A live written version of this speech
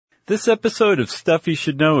This episode of Stuff You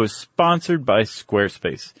Should Know is sponsored by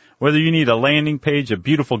Squarespace. Whether you need a landing page, a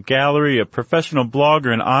beautiful gallery, a professional blog,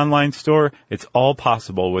 or an online store, it's all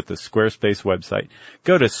possible with the Squarespace website.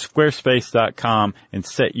 Go to squarespace.com and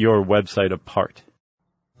set your website apart.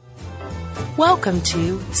 Welcome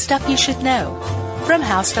to Stuff You Should Know from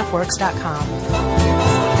HowStuffWorks.com.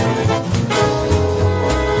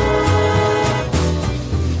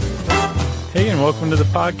 Hey, and welcome to the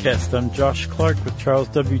podcast. I'm Josh Clark with Charles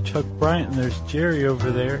W. Chuck Bryant, and there's Jerry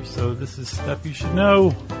over there. So this is Stuff You Should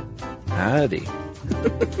Know. Howdy.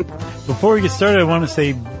 Before we get started, I want to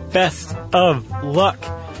say best of luck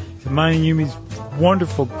to mine and Yumi's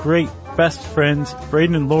wonderful, great best friends,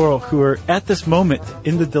 Braden and Laurel, who are at this moment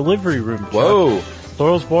in the delivery room. Chuck. Whoa.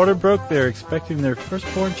 Laurel's water broke. They're expecting their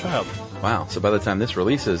firstborn child. Wow. So by the time this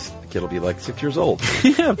releases, the kid will be like 6 years old.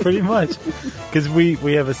 Yeah, pretty much. Because we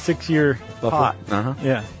have a 6-year pot. Uh-huh.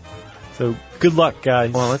 Yeah. So good luck,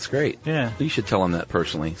 guys. Well, that's great. Yeah. You should tell them that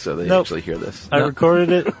personally so they Nope. actually hear this. I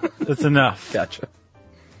recorded it. That's enough. Gotcha.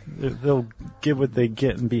 They'll get what they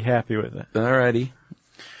get and be happy with it. Alrighty.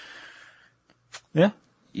 Yeah.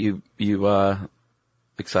 You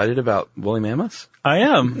excited about woolly mammoths? I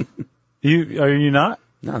am. Are you not?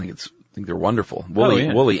 No, I think they're wonderful.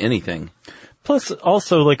 Woolly anything. Plus,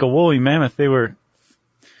 also, like a woolly mammoth, they were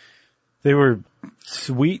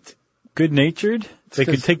sweet, good-natured. They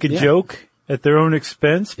could take a joke at their own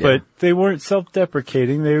expense, but they weren't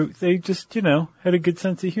self-deprecating. They just, had a good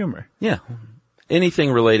sense of humor. Yeah.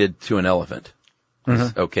 Anything related to an elephant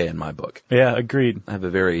is okay in my book. Yeah, agreed. I have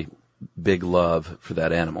a very big love for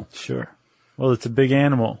that animal. Sure. Well, it's a big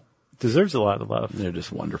animal. It deserves a lot of love. They're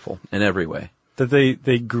just wonderful in every way. That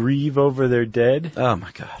they grieve over their dead. Oh my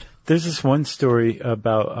God. There's this one story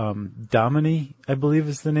about Domini, I believe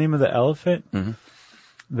is the name of the elephant,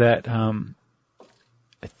 that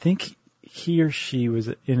I think he or she was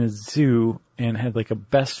in a zoo and had like a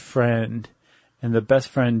best friend, and the best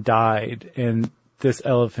friend died, and this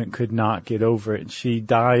elephant could not get over it. And she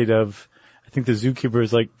died of, I think the zookeeper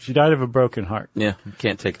was like, she died of a broken heart. Yeah, you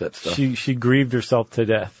can't take that stuff. She grieved herself to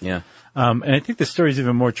death. Yeah. And I think the story's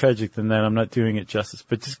even more tragic than that. I'm not doing it justice,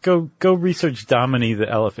 but just go research Domini the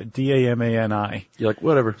elephant, Damani. You're like,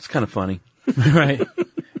 whatever, it's kind of funny. Right.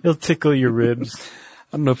 It'll tickle your ribs.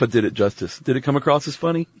 I don't know if I did it justice. Did it come across as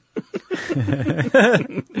funny?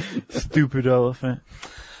 Stupid elephant.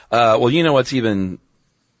 Well, you know what's even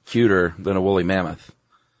cuter than a woolly mammoth?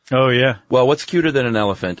 Oh, yeah. Well, what's cuter than an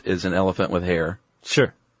elephant is an elephant with hair.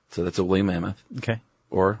 Sure. So that's a woolly mammoth. Okay.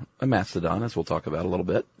 Or a mastodon, as we'll talk about a little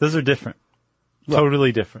bit. Those are different.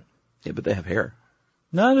 Totally different. Yeah, but they have hair.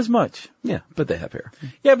 Not as much. Yeah, but they have hair.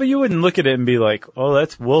 Yeah, but you wouldn't look at it and be like, oh,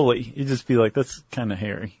 that's woolly. You'd just be like, that's kind of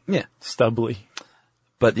hairy. Yeah. Stubbly.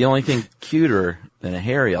 But the only thing cuter than a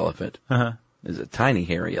hairy elephant is a tiny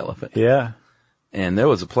hairy elephant. Yeah. And there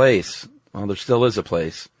was a place, well, there still is a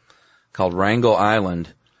place, called Wrangel Island.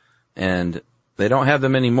 And they don't have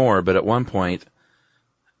them anymore, but at one point,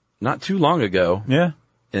 not too long ago,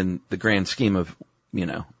 in the grand scheme of,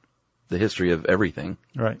 the history of everything,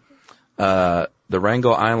 Right. The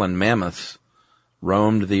Wrangel Island mammoths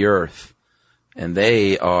roamed the earth, and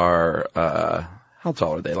they are, how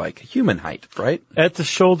tall are they? Like human height, right? At the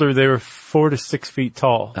shoulder, they were 4 to 6 feet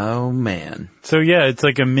tall. Oh man. So yeah, it's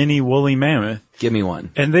like a mini woolly mammoth. Give me one.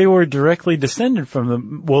 And they were directly descended from the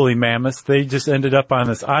woolly mammoths. They just ended up on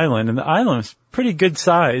this island, and the island is pretty good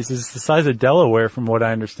size. It's the size of Delaware, from what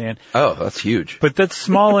I understand. Oh, that's huge. But that's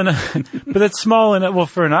small enough. Well,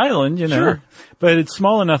 for an island, Sure. But it's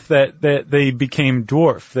small enough that they became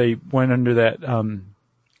dwarf. They went under that.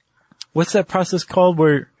 What's that process called,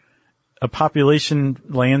 where a population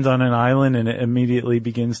lands on an island and it immediately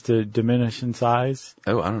begins to diminish in size?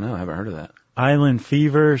 Oh, I don't know. I haven't heard of that. Island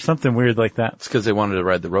fever, something weird like that. It's because they wanted to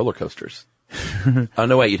ride the roller coasters. Oh,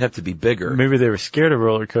 no, wait, you'd have to be bigger. Maybe they were scared of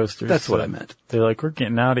roller coasters. That's what I meant. They're like, we're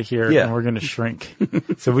getting out of here Yeah. and we're going to shrink.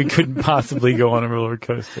 So we couldn't possibly go on a roller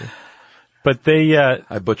coaster. But they,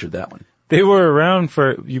 I butchered that one. they were around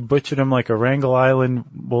you butchered them like a Wrangel Island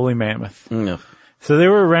woolly mammoth. No. So they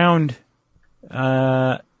were around,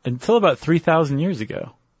 until about 3,000 years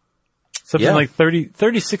ago. Something like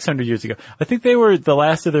 3,600 years ago. I think they were the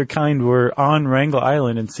last of their kind were on Wrangel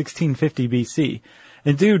Island in 1650 BC.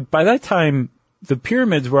 And dude, by that time, the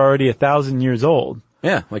pyramids were already 1,000 years old.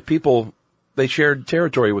 Yeah, like people, they shared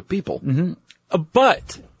territory with people. Mm-hmm.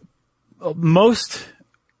 But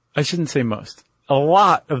I shouldn't say most, a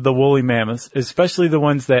lot of the woolly mammoths, especially the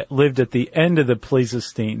ones that lived at the end of the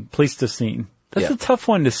Pleistocene. That's a tough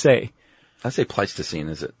one to say. I say Pleistocene,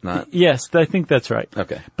 is it not? Yes, I think that's right.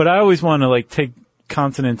 Okay. But I always want to take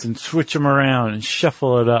continents and switch them around and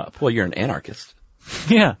shuffle it up. Well, you're an anarchist.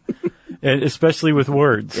 Yeah. especially with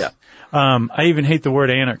words. Yeah. I even hate the word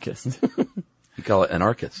anarchist. You call it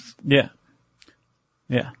anarchists. Yeah.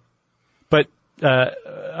 Yeah. But,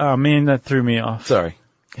 oh man, that threw me off. Sorry.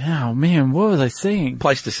 Oh man, what was I saying?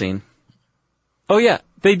 Pleistocene. Oh yeah,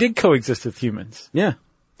 they did coexist with humans. Yeah.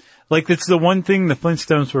 Like, it's the one thing the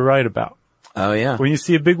Flintstones were right about. Oh, yeah. When you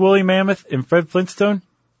see a big woolly mammoth in Fred Flintstone,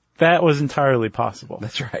 that was entirely possible.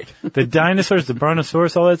 That's right. The dinosaurs, the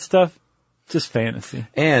brontosaurus, all that stuff, just fantasy.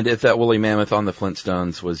 And if that woolly mammoth on the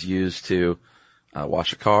Flintstones was used to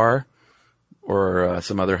wash a car or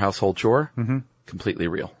some other household chore, completely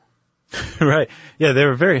real. Right. Yeah, they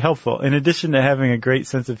were very helpful. In addition to having a great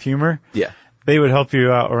sense of humor, Yeah. they would help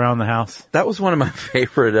you out around the house. That was one of my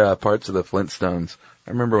favorite parts of the Flintstones. I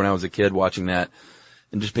remember when I was a kid watching that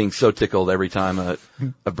and just being so tickled every time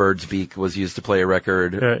a bird's beak was used to play a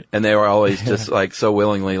record. Right. And they were always just like so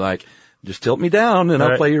willingly like, just tilt me down and I'll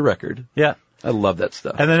Right. play your record. Yeah. I love that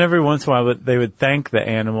stuff. And then every once in a while, they would thank the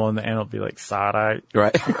animal, and the animal would be like, "Sorry."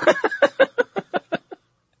 Right.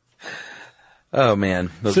 Oh man,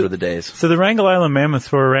 those were the days. So the Wrangell Island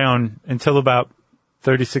mammoths were around until about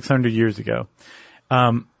 3,600 years ago.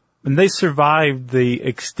 And they survived the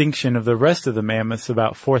extinction of the rest of the mammoths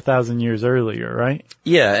about 4,000 years earlier, right?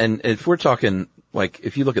 Yeah, and if we're talking, like,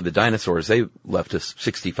 if you look at the dinosaurs, they left us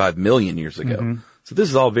 65 million years ago. So this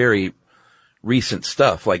is all very recent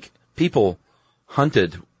stuff. Like, people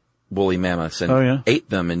hunted woolly mammoths and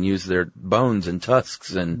ate them and used their bones and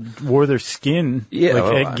tusks and wore their skin like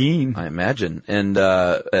Ed Gein. I imagine. And,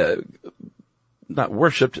 not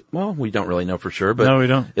worshipped. Well, we don't really know for sure, but no, we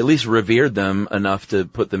don't. At least revered them enough to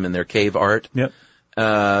put them in their cave art. Yep.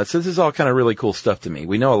 So this is all kind of really cool stuff to me.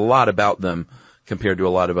 We know a lot about them compared to a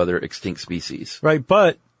lot of other extinct species. Right.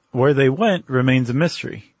 But where they went remains a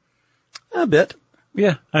mystery. A bit.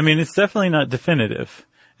 Yeah. I mean, it's definitely not definitive.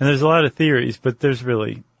 And there's a lot of theories, but there's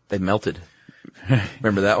really... They melted.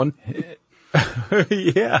 Remember that one?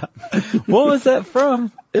 Yeah. What was that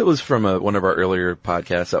from? It was from one of our earlier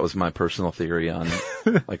podcasts. That was my personal theory on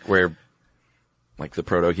like where like the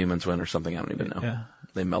proto-humans went or something. I don't even know. Yeah.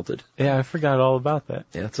 They melted. Yeah, I forgot all about that.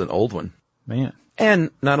 Yeah, it's an old one. Man.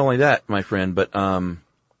 And not only that, my friend, but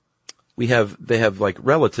they have like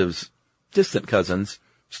relatives, distant cousins,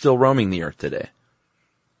 still roaming the earth today.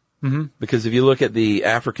 Mm-hmm. Because if you look at the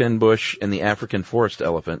African bush and the African forest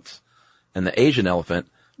elephants and the Asian elephant,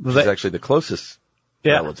 which is actually the closest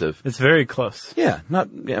relative. It's very close. Yeah,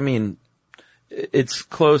 it's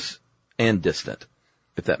close and distant,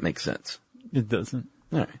 if that makes sense. It doesn't.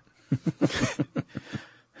 All right.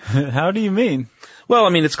 How do you mean? Well, I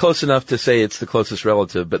mean, it's close enough to say it's the closest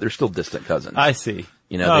relative, but they're still distant cousins. I see.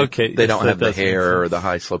 You know, okay. They don't have the hair or the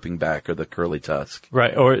high sloping back or the curly tusk.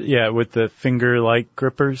 Right. Or, yeah, with the finger-like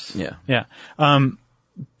grippers. Yeah. Yeah.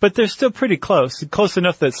 But they're still pretty close. Close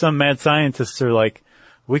enough that some mad scientists are like,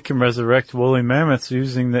 we can resurrect woolly mammoths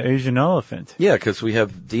using the Asian elephant. Yeah, because we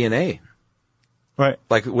have DNA. Right.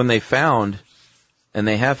 Like when they found, and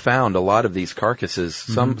they have found a lot of these carcasses,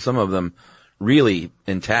 some of them really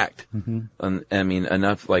intact. Mm-hmm. And, I mean,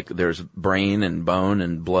 enough, like there's brain and bone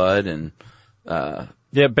and blood and,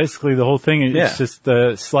 yeah, basically the whole thing is just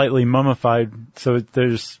slightly mummified, so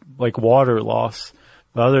there's like water loss.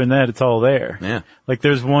 But other than that, it's all there. Yeah. Like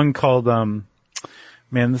there's one called,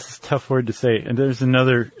 man, this is a tough word to say. And there's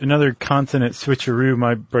another consonant switcheroo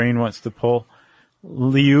my brain wants to pull.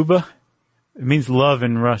 Lyuba. It means love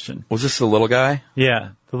in Russian. Was this the little guy? Yeah,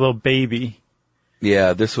 the little baby.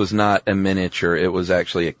 Yeah, this was not a miniature. It was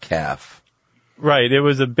actually a calf. Right. It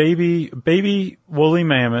was a baby woolly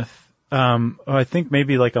mammoth. I think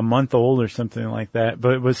maybe like a month old or something like that,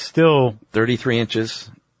 but it was still 33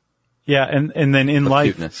 inches. Yeah. And then in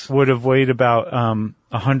life cuteness. would have weighed about,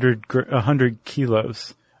 100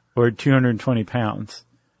 kilos or 220 pounds.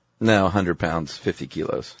 No, 100 pounds, 50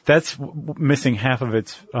 kilos. That's missing half of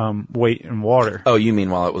its, weight in water. Oh, you mean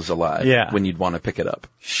while it was alive? Yeah. When you'd want to pick it up.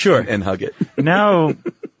 Sure. And hug it. Now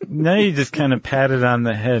you just kind of pat it on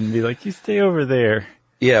the head and be like, you stay over there.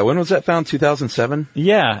 Yeah, when was that found? 2007?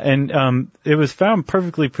 Yeah, and it was found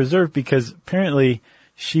perfectly preserved because apparently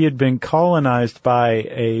she had been colonized by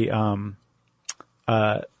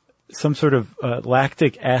some sort of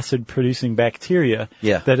lactic acid producing bacteria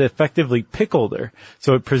that effectively pickled her.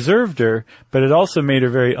 So it preserved her, but it also made her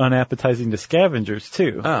very unappetizing to scavengers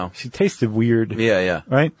too. Oh. She tasted weird. Yeah.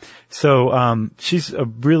 Right? So she's a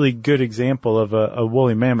really good example of a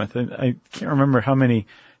woolly mammoth. And I can't remember how many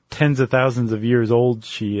tens of thousands of years old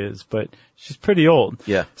she is, but she's pretty old.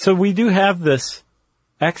 Yeah. So we do have this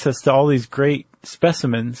access to all these great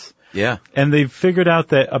specimens. Yeah. And they've figured out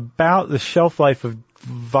that about the shelf life of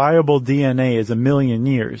viable DNA is 1 million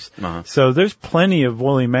years. So there's plenty of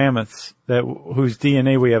woolly mammoths whose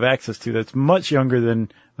DNA we have access to that's much younger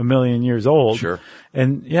than 1 million years old. Sure.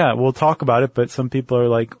 And yeah, we'll talk about it, but some people are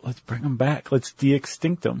like, let's bring them back. Let's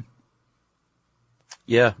de-extinct them.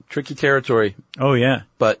 Yeah, tricky territory. Oh yeah.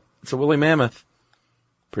 But it's a woolly mammoth.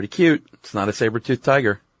 Pretty cute. It's not a saber-toothed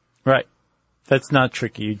tiger. Right. That's not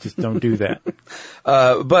tricky. You just don't do that.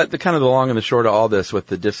 But the long and the short of all this with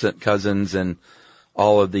the distant cousins and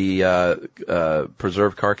all of the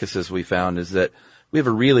preserved carcasses we found is that we have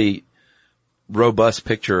a really robust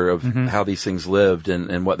picture of how these things lived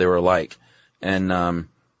and what they were like. And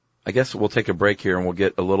I guess we'll take a break here and we'll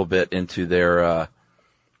get a little bit into their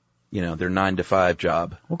 9 to 5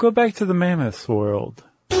 job. We'll go back to the mammoths world.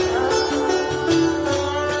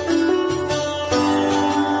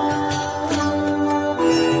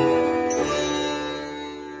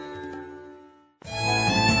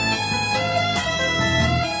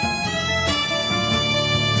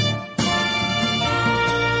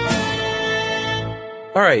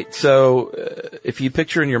 All right, so if you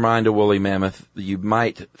picture in your mind a woolly mammoth, you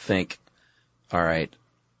might think, all right,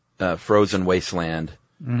 frozen wasteland,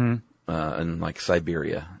 in like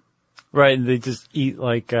Siberia. Right, and they just eat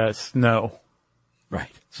like snow.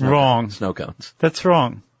 Right. Wrong. Snow cones. That's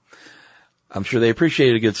wrong. I'm sure they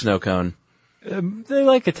appreciate a good snow cone. They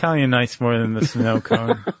like Italian ice more than the snow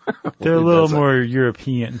cone. They're a little more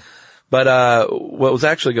European. But what was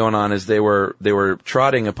actually going on is they were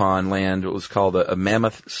trotting upon land. It was called a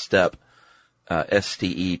mammoth steppe,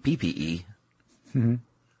 STEPPE,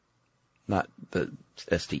 not the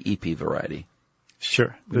STEP variety.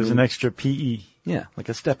 Sure, there's an extra PE. Yeah, like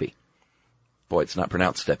a steppe. Boy, it's not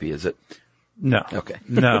pronounced steppe, is it? No. Okay.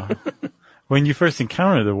 No. When you first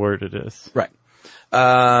encounter the word, it is. Right.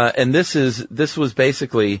 And this was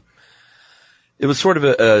basically, it was sort of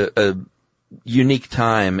a unique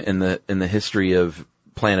time in the history of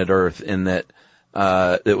planet Earth in that,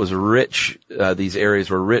 it was rich, these areas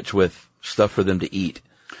were rich with stuff for them to eat.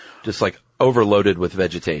 Just like overloaded with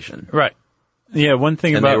vegetation. Right. Yeah, one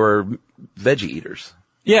thing and they were veggie eaters.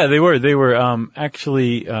 Yeah, they were. They were,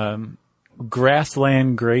 actually,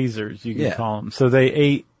 grassland grazers, you could call them. So they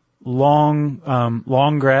ate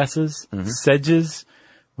long grasses, sedges,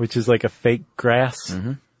 which is like a fake grass,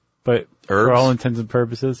 but herbs. For all intents and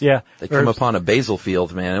purposes, yeah. They come upon a basil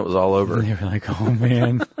field, man. It was all over. And they were like, oh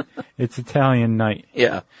man, it's Italian night.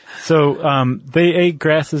 Yeah. So, they ate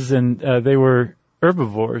grasses and, they were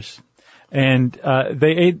herbivores and,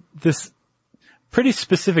 they ate this pretty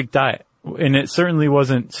specific diet. And it certainly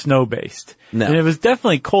wasn't snow-based. No. And it was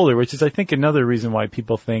definitely colder, which is, I think, another reason why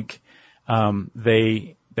people think,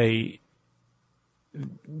 they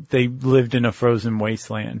lived in a frozen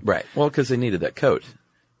wasteland. Right. Well, because they needed that coat.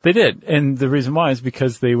 They did. And the reason why is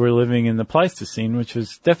because they were living in the Pleistocene, which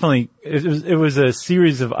was definitely, it was a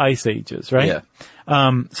series of ice ages, right? Yeah.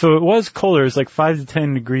 So it was colder. It's like 5 to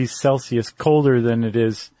 10 degrees Celsius colder than it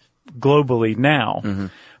is globally now.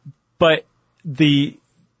 But the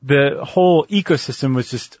whole ecosystem was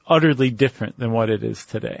just utterly different than what it is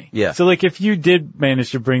today. Yeah. So like if you did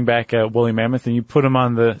manage to bring back a woolly mammoth and you put them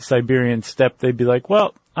on the Siberian steppe, they'd be like,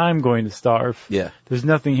 well, I'm going to starve. Yeah. There's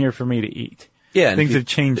nothing here for me to eat. Yeah. Things have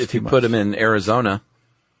changed if too you much. put them in Arizona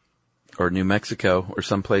or New Mexico or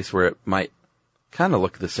someplace where it might kind of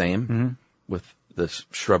look the same with the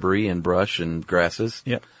shrubbery and brush and grasses,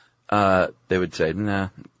 they would say, nah,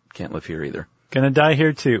 can't live here either. Gonna die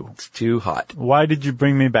here too. It's too hot. Why did you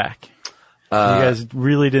bring me back? You guys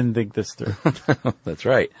really didn't think this through. That's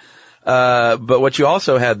right. But what you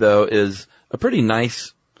also had though is a pretty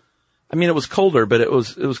nice, I mean, it was colder, but it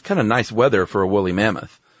was kind of nice weather for a woolly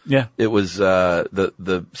mammoth. Yeah. It was,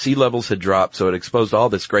 the sea levels had dropped, so it exposed all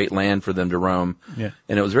this great land for them to roam. Yeah.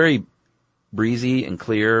 And it was very breezy and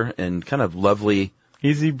clear and kind of lovely.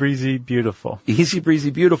 Easy breezy, beautiful. Easy breezy,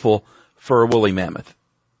 beautiful for a woolly mammoth.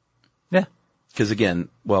 Yeah. Because again,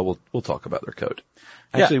 well, we'll talk about their coat.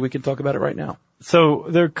 Actually, we can talk about it right now. So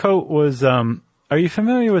their coat was, are you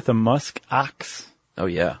familiar with a musk ox? Oh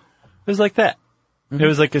yeah. It was like that. It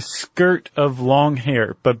was like a skirt of long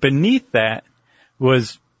hair, but beneath that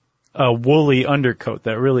was a woolly undercoat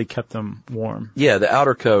that really kept them warm. Yeah, the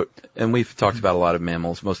outer coat, and we've talked about a lot of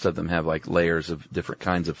mammals. Most of them have like layers of different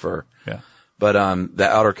kinds of fur. Yeah. But the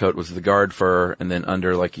outer coat was the guard fur, and then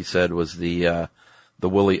under, like you said, was the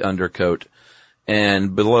woolly undercoat.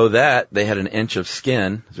 And below that, they had an inch of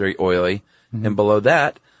skin, very oily. And below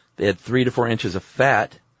that, they had 3 to 4 inches of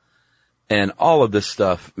fat. And all of this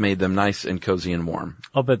stuff made them nice and cozy and warm.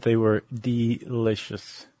 I'll bet they were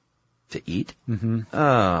delicious. To eat?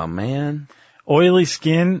 Oh, man. Oily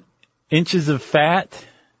skin, inches of fat.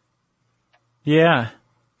 Yeah.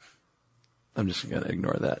 I'm just going to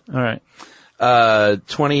ignore that. All right.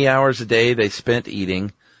 20 hours a day they spent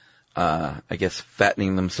eating, I guess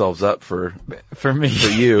fattening themselves up for me. For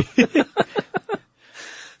you.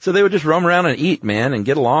 So they would just roam around and eat, man, and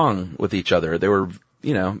get along with each other. They were,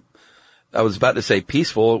 I was about to say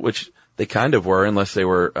peaceful, which they kind of were, unless they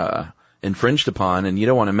were, infringed upon, and you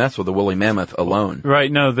don't want to mess with a woolly mammoth alone.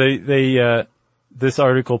 Right. No, this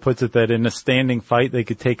article puts it that in a standing fight, they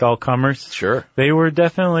could take all comers. Sure. They were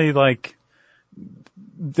definitely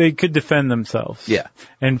they could defend themselves. Yeah.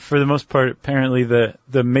 And for the most part, apparently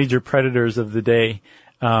the major predators of the day,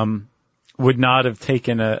 would not have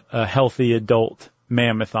taken a healthy adult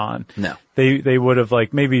mammoth on. No. They would have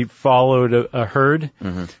maybe followed a herd.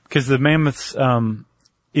 Mm-hmm. Because the mammoths,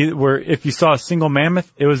 if you saw a single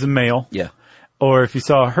mammoth, it was a male. Yeah. Or if you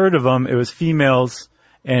saw a herd of them, it was females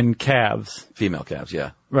and calves. Female calves,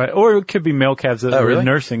 yeah. Right. Or it could be male calves that were really?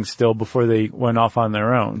 nursing still before they went off on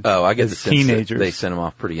their own. Oh, I get the sense teenagers. They sent them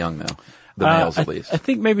off pretty young, though. The males, at least. I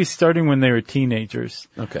think maybe starting when they were teenagers.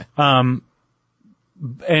 Okay. And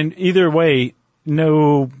either way,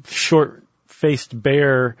 no short-faced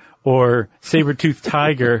bear or saber-toothed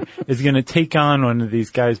tiger is going to take on one of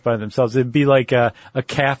these guys by themselves. It'd be like a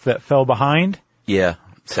calf that fell behind. Yeah,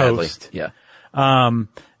 sadly. Toast. Yeah.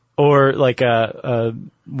 Or like a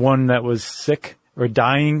one that was sick or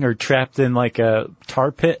dying or trapped in like a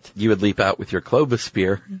tar pit. You would leap out with your Clovis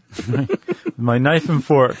spear. My knife and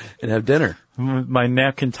fork. And have dinner. With my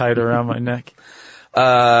napkin tied around my neck.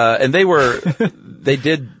 And they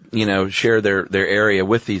did, share their area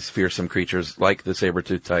with these fearsome creatures like the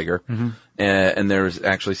saber-toothed tiger. Mm-hmm. And there was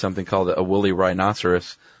actually something called a woolly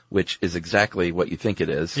rhinoceros, which is exactly what you think it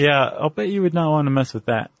is. Yeah, I'll bet you would not want to mess with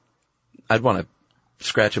that. I'd want to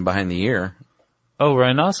scratch him behind the ear. Oh,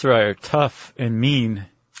 rhinoceri are tough and mean.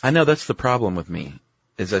 I know that's the problem with me,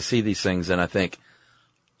 is I see these things and I think,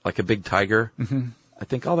 like a big tiger, mm-hmm. I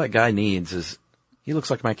think all that guy needs is, he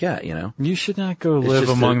looks like my cat, You should not go live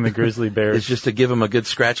among the grizzly bears. It's just to give him a good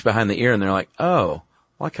scratch behind the ear and they're like, oh,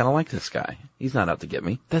 well, I kind of like this guy. He's not out to get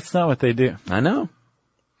me. That's not what they do. I know.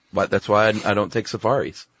 But that's why I don't take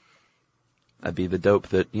safaris. I'd be the dope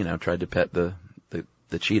that, tried to pet the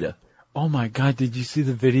cheetah. Oh my God, did you see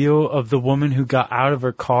the video of the woman who got out of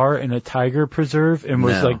her car in a tiger preserve and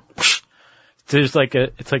was like, there's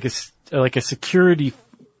it's like a security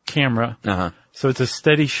camera. Uh-huh. So it's a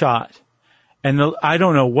steady shot. And I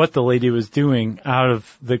don't know what the lady was doing out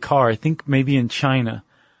of the car. I think maybe in China.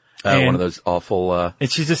 One of those awful,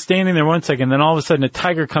 and she's just standing there 1 second, then all of a sudden a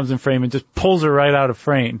tiger comes in frame and just pulls her right out of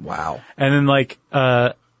frame. Wow. And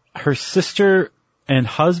then her sister and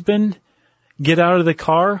husband get out of the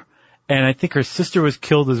car. And I think her sister was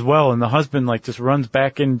killed as well, and the husband just runs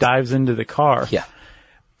back and dives into the car. Yeah.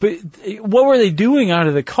 But what were they doing out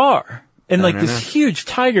of the car? And this huge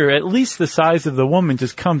tiger, at least the size of the woman,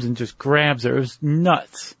 just comes and just grabs her. It was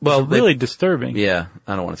nuts. Well, really disturbing. Yeah,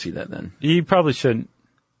 I don't want to see that then. You probably shouldn't.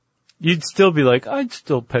 You'd still be like, I'd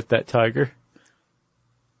still pet that tiger.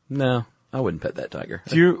 No, I wouldn't pet that tiger.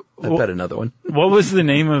 I'd pet another one. What was the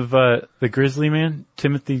name of the grizzly man?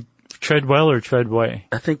 Timothy Treadwell or Treadway?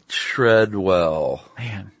 I think Treadwell.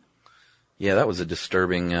 Man. Yeah, that was a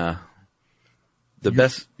disturbing,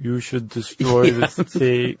 best. You should destroy the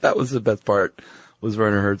state. That was the best part, was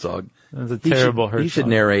Werner Herzog. That was a terrible Herzog. He should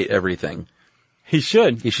narrate everything. He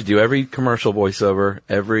should. He should do every commercial voiceover,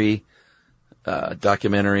 every,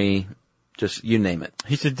 documentary, just you name it.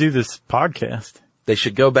 He should do this podcast. They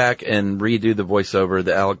should go back and redo the voiceover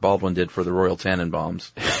that Alec Baldwin did for the Royal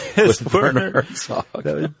Tannenbaums with Werner Herzog.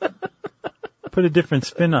 Put a different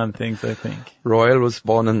spin on things, I think. Royal was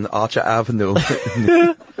born in Archer Avenue.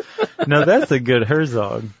 No, that's a good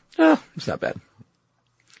Herzog. Oh, it's not bad.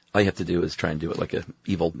 All you have to do is try and do it like a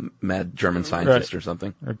evil, mad German scientist or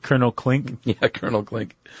something. Or Colonel Klink. Yeah, Colonel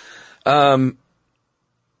Klink. Where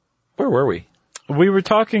were we? We were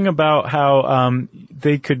talking about how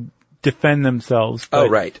they could defend themselves. Oh,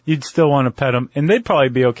 right. You'd still want to pet them, and they'd probably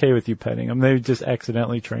be okay with you petting them. They would just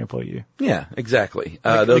accidentally trample you. Yeah, exactly.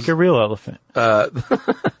 Like a real elephant.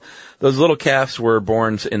 Those little calves were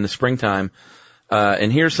born in the springtime,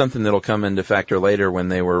 and here's something that'll come into factor later when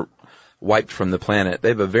they were wiped from the planet. They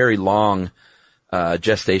have a very long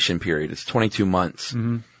gestation period. It's 22 months.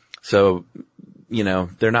 Mm-hmm. So,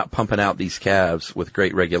 they're not pumping out these calves with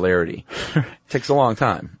great regularity. It takes a long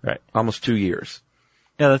time. Right. Almost 2 years.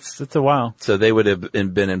 Yeah, that's a while. So they would have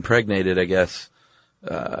been impregnated, I guess,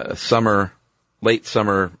 late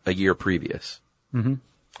summer a year previous. Mm-hmm.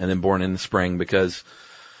 And then born in the spring because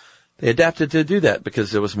they adapted to do that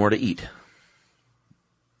because there was more to eat.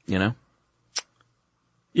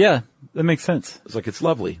 Yeah, that makes sense. It's like, it's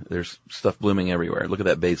lovely. There's stuff blooming everywhere. Look at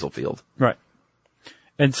that basil field. Right.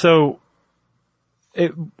 And so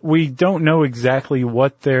we don't know exactly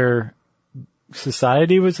what their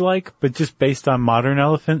society was like, but just based on modern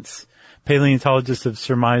elephants, paleontologists have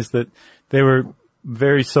surmised that they were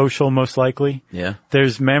very social, most likely. Yeah.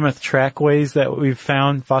 There's mammoth trackways that we've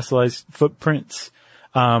found, fossilized footprints,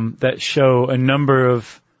 that show a number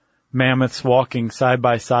of mammoths walking side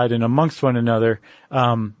by side and amongst one another.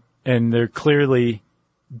 And they're clearly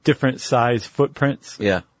different size footprints.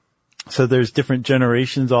 Yeah. So there's different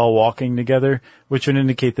generations all walking together, which would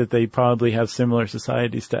indicate that they probably have similar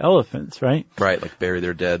societies to elephants, right? Right, like bury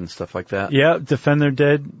their dead and stuff like that. Yeah, defend their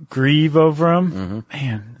dead, grieve over them.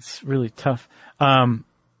 Man, it's really tough. And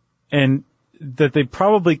that they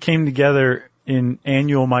probably came together in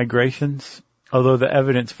annual migrations, although the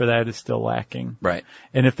evidence for that is still lacking. Right.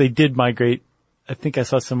 And if they did migrate, I think I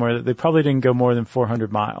saw somewhere that they probably didn't go more than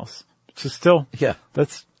 400 miles. So still, Yeah.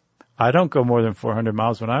 I don't go more than 400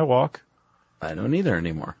 miles when I walk. I don't either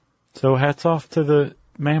anymore. So hats off to the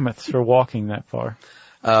mammoths for walking that far.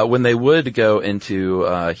 When they would go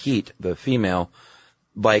into heat, the female,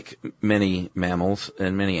 like many mammals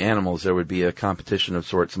and many animals, there would be a competition of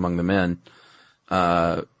sorts among the men,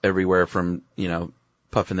 everywhere from,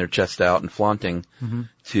 puffing their chest out and flaunting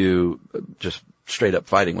to just straight up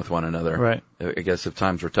fighting with one another. Right. I guess if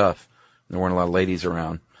times were tough, there weren't a lot of ladies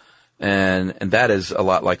around. And that is a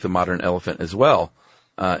lot like the modern elephant as well,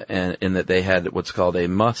 and in that they had what's called a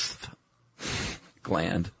musth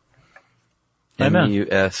gland.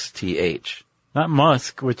 M-U-S-T-H. Not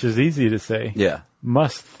musk, which is easy to say. Yeah.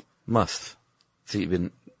 Musth. It's even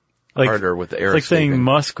harder with the air. It's like saying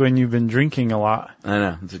musk when you've been drinking a lot. I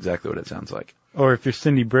know. That's exactly what it sounds like. Or if you're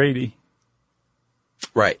Cindy Brady.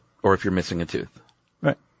 Right. Or if you're missing a tooth.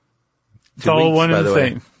 Right. It's 2 all weeks, one by and the the way.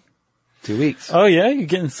 same. 2 weeks. Oh yeah? You're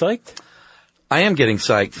getting psyched? I am getting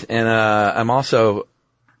psyched, and I'm also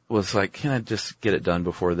was like, can I just get it done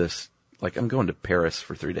before this? Like, I'm going to Paris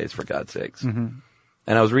for 3 days, for God's sakes. And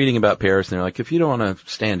I was reading about Paris, and they're like, if you don't want to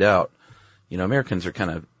stand out, Americans are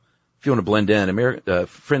kind of, if you want to blend in,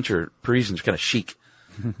 French or Parisians are kind of chic.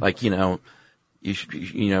 Like, you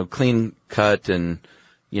should, clean cut, and,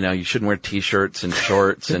 you shouldn't wear t-shirts and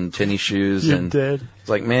shorts and tennis shoes. You're and dead. It's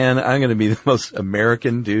like, man, I'm going to be the most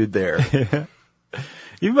American dude there. Yeah.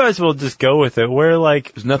 You might as well just go with it. Wear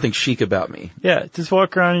There's nothing chic about me. Yeah, just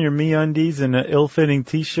walk around in your MeUndies and an ill-fitting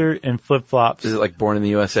t-shirt and flip-flops. Is it like Born in the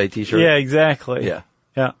USA t-shirt? Yeah, exactly. Yeah.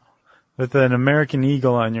 Yeah. With an American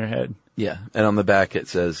eagle on your head. Yeah. And on the back it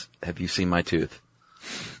says, have you seen my tooth?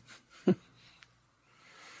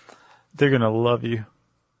 They're gonna love you.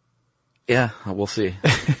 Yeah, we'll see.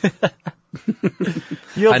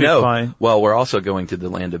 You'll I be know. fine. Well, we're also going to the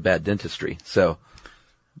land of bad dentistry. So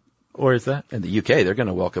Or is that? in the UK, they're going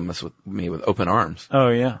to welcome me with open arms. Oh,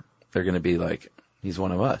 yeah. They're going to be like, he's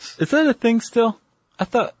one of us. Is that a thing still? I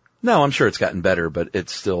thought... No, I'm sure it's gotten better, but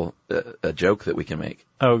it's still a joke that we can make.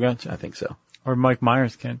 Oh, gotcha. I think so. Or Mike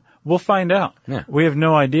Myers can. We'll find out. Yeah. We have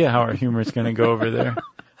no idea how our humor is going to go over there.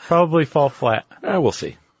 Probably fall flat. We'll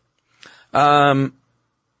see. All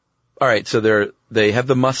right. So they have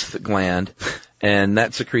the musth gland, and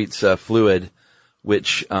that secretes fluid,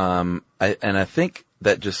 which I think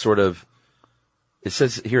that just sort of, it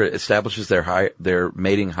says here, it establishes their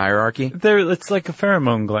mating hierarchy. It's like a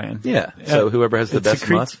pheromone gland. Yeah. So whoever has the It best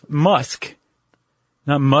secretes musk. musk.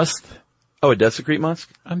 Not must. Oh, it does secrete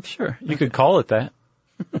musk? I'm sure. You could call it that.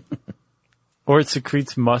 Or it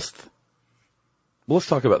secretes must. Well, let's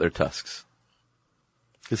talk about their tusks.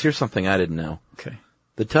 Because here's something I didn't know. Okay.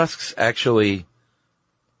 The tusks actually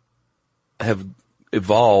have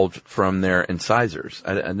evolved from their incisors.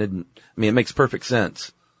 I mean, it makes perfect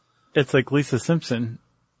sense. It's like Lisa Simpson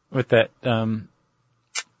with that,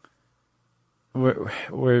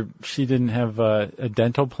 where she didn't have a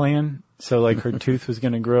dental plan. So like her tooth was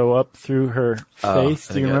going to grow up through her face.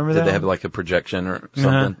 Do you remember that? Did they have like a projection or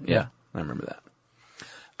something? Uh-huh. Yeah, I remember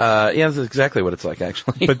that. Yeah, that's exactly what it's like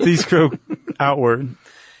actually. But these grow outward.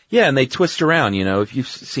 Yeah, and they twist around, if you've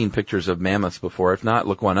seen pictures of mammoths before, if not,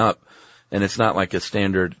 look one up. And it's not like a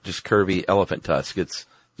standard, just curvy elephant tusk. It's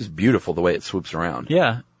just beautiful the way it swoops around.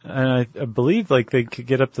 Yeah. And I believe like they could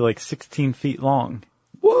get up to like 16 feet long.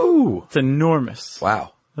 Woo! It's enormous.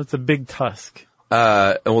 Wow. That's a big tusk.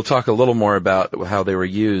 And we'll talk a little more about how they were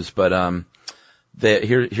used, but,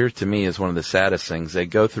 here to me is one of the saddest things. They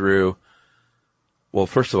go through, well,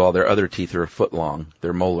 first of all, their other teeth are a foot long.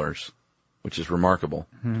 They're molars, which is remarkable.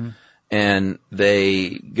 Mm-hmm. And they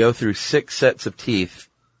go through 6 sets of teeth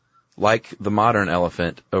like the modern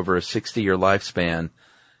elephant over a 60-year lifespan,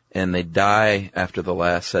 and they die after the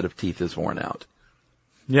last set of teeth is worn out.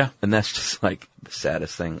 Yeah. And that's just like the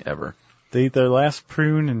saddest thing ever. They eat their last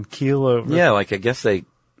prune and keel over. Yeah, like I guess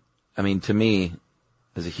to me,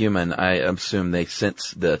 as a human, I assume they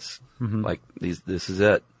sense this. Like this is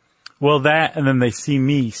it. Well, that, and then they see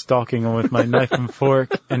me stalking them with my knife and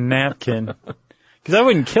fork and napkin. Because I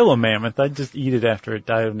wouldn't kill a mammoth. I'd just eat it after it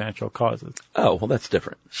died of natural causes. Oh, well, that's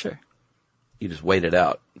different. Sure. You just wait it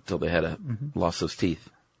out until they had lost those teeth.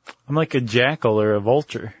 I'm like a jackal or a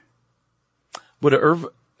vulture. Would a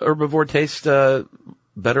herbivore taste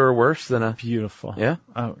better or worse than a... Beautiful. Yeah?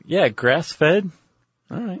 Oh, yeah, grass-fed.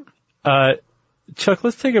 All right. Chuck,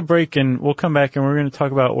 let's take a break and we'll come back and we're going to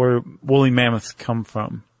talk about where woolly mammoths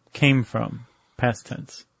came from, past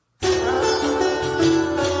tense.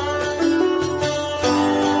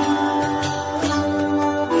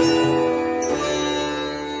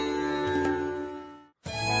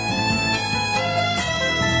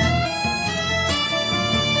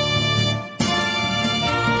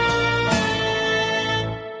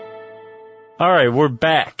 All right, we're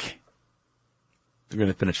back. You're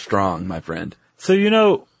going to finish strong, my friend.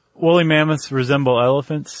 So woolly mammoths resemble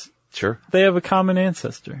elephants. Sure. They have a common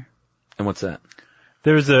ancestor. And what's that?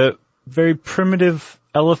 There's a very primitive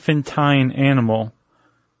elephantine animal,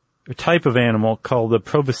 or type of animal, called the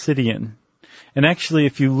proboscidean. And actually,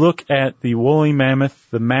 if you look at the woolly mammoth,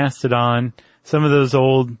 the mastodon, some of those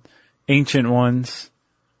old ancient ones,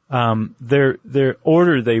 their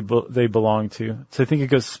order they belong to. So I think it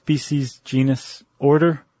goes species, genus,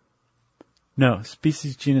 order. No,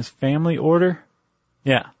 species, genus, family, order.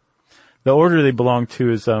 Yeah. The order they belong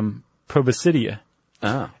to is, Proboscidea.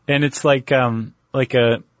 Ah. And it's like a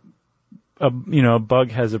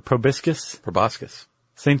bug has a proboscis. Proboscis.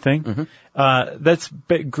 Same thing. Mm-hmm. That's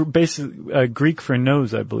basically, Greek for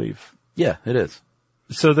nose, I believe. Yeah, it is.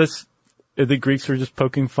 So the Greeks were just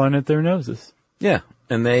poking fun at their noses. Yeah.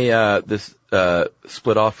 And they,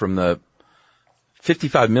 split off from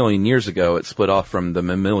 55 million years ago, it split off from the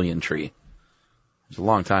mammalian tree. It was a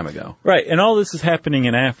long time ago. Right. And all this is happening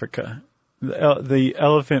in Africa. The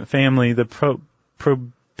elephant family, the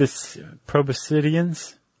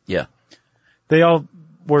proboscideans. Yeah. They all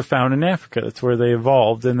were found in Africa. That's where they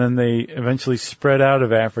evolved. And then they eventually spread out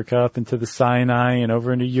of Africa up into the Sinai and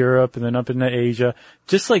over into Europe and then up into Asia,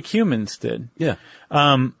 just like humans did. Yeah.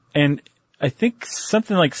 And I think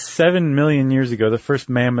something like 7 million years ago, the first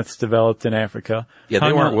mammoths developed in Africa. Yeah,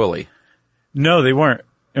 they weren't woolly. No, they weren't.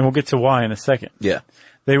 And we'll get to why in a second. Yeah.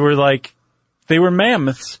 They were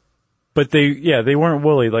mammoths, but they weren't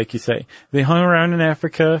woolly, like you say. They hung around in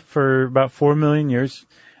Africa for about 4 million years.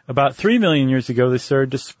 About 3 million years ago, they started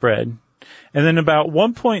to spread. And then about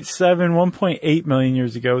 1.8 million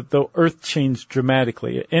years ago, the Earth changed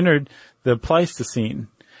dramatically. It entered the Pleistocene.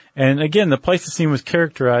 And again, the Pleistocene was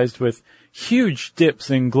characterized with huge dips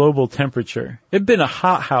in global temperature. It'd been a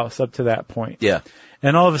hothouse up to that point. Yeah.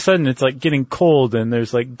 And all of a sudden it's like getting cold and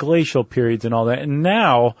there's like glacial periods and all that. And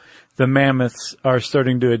now the mammoths are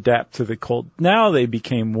starting to adapt to the cold. Now they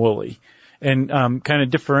became woolly and kind of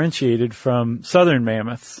differentiated from southern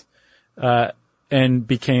mammoths and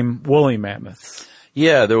became woolly mammoths.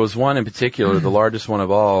 Yeah, there was one in particular, the largest one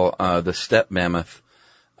of all, the steppe mammoth.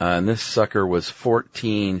 And this sucker was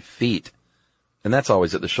 14 feet. And that's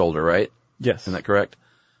always at the shoulder, right? Yes. Isn't that correct? I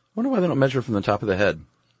wonder why they don't measure from the top of the head.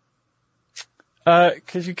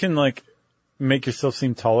 'Cause you can like make yourself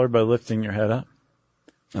seem taller by lifting your head up.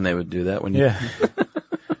 And they would do that when you... Yeah.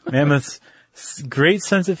 Mammoths, great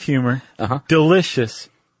sense of humor, Uh-huh. delicious,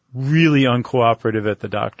 really uncooperative at the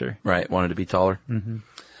doctor. Right, wanted to be taller. Mm-hmm.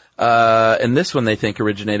 And this one they think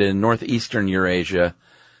originated in northeastern Eurasia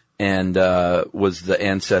and was the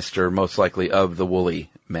ancestor most likely of the woolly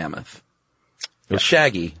mammoth. It was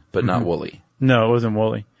shaggy, but not woolly. No, it wasn't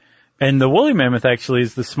woolly. And the woolly mammoth actually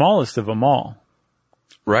is the smallest of them all.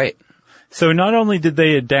 Right. So not only did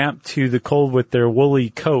they adapt to the cold with their woolly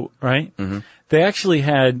coat, right? Mm-hmm. They actually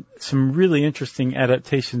had some really interesting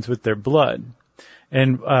adaptations with their blood.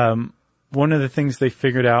 And one of the things they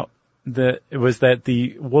figured out was that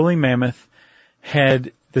the woolly mammoth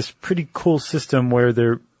had this pretty cool system where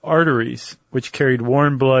their arteries, which carried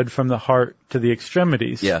warm blood from the heart to the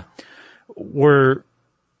extremities, were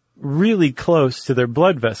really close to their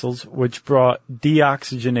blood vessels, which brought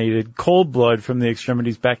deoxygenated cold blood from the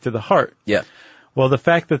extremities back to the heart. Yeah. Well, the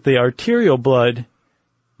fact that the arterial blood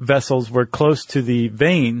vessels were close to the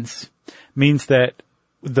veins means that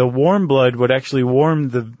the warm blood would actually warm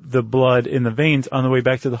the blood in the veins on the way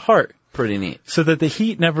back to the heart. Pretty neat. So that the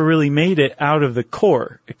heat never really made it out of the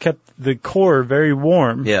core. It kept the core very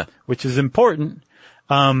warm, which is important.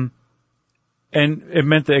 And it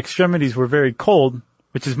meant the extremities were very cold,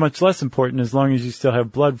 which is much less important as long as you still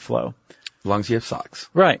have blood flow. As long as you have socks.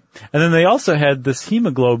 Right. And then they also had this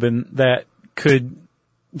hemoglobin that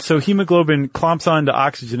so hemoglobin clomps onto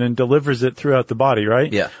oxygen and delivers it throughout the body,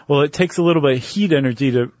 right? Yeah. Well, it takes a little bit of heat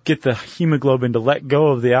energy to get the hemoglobin to let go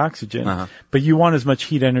of the oxygen. But you want as much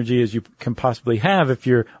heat energy as you can possibly have if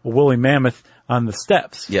you're a woolly mammoth on the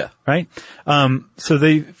steppes. Yeah. Right? So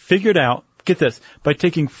they figured out, get this, by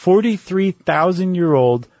taking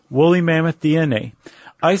 43,000-year-old woolly mammoth DNA,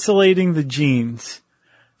 isolating the genes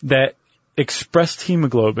that expressed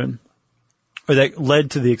hemoglobin, or that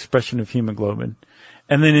led to the expression of hemoglobin,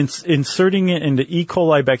 and then inserting it into E.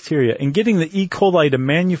 coli bacteria and getting the E. coli to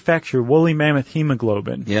manufacture woolly mammoth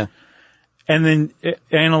hemoglobin. Yeah. And then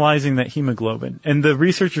analyzing that hemoglobin. And the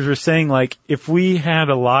researchers were saying, like, if we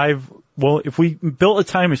built a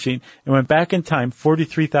time machine and went back in time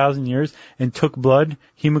 43,000 years and took blood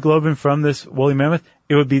hemoglobin from this woolly mammoth,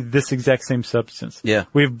 it would be this exact same substance. Yeah.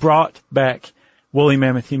 We've brought back woolly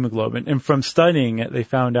mammoth hemoglobin. And from studying it, they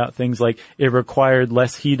found out things like it required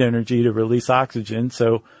less heat energy to release oxygen,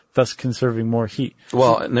 so thus conserving more heat.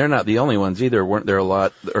 Well, and they're not the only ones either. Weren't there a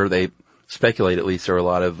lot, or they speculate at least, there were a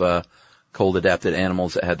lot of cold adapted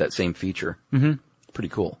animals that had that same feature. Mm-hmm. Pretty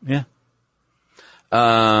cool. Yeah.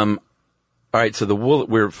 All right, so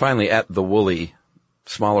we're finally at the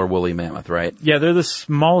smaller woolly mammoth, right? Yeah, they're the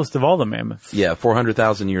smallest of all the mammoths. Yeah,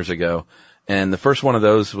 400,000 years ago. And the first one of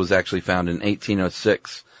those was actually found in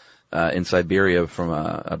 1806 in Siberia from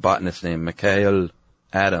a botanist named Mikhail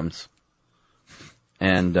Adams.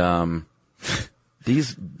 And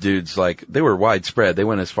these dudes, like, they were widespread. They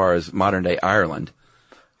went as far as modern-day Ireland.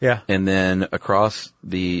 Yeah. And then across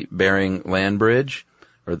the Bering Land Bridge,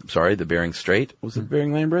 the Bering Strait. Was it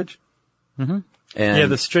Bering Land Bridge? Mm-hmm. And yeah,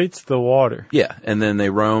 the strait's the water. Yeah, and then they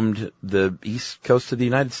roamed the east coast of the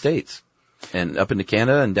United States and up into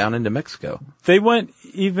Canada and down into Mexico. They went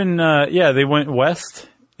even, they went west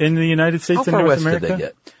in the United States and North America. How far west did they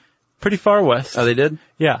get? Pretty far west. Oh, they did?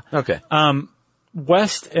 Yeah. Okay.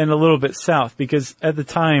 West and a little bit south, because at the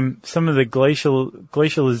time, some of the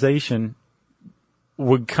glacialization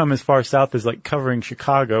would come as far south as, like, covering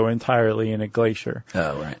Chicago entirely in a glacier.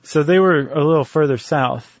 Oh, right. So they were a little further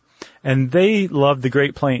south, and they loved the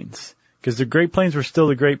Great Plains, because the Great Plains were still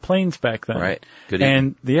the Great Plains back then. Right. Good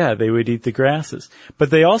and, yeah, they would eat the grasses. But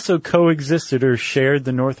they also coexisted or shared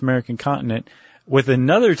the North American continent with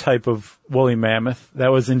another type of woolly mammoth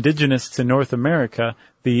that was indigenous to North America,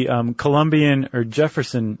 the Columbian or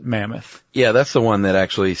Jefferson mammoth. Yeah, that's the one that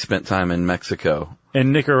actually spent time in Mexico.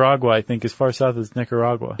 In Nicaragua, I think, as far south as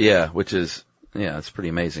Nicaragua. Yeah, which is, it's pretty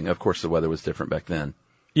amazing. Of course, the weather was different back then.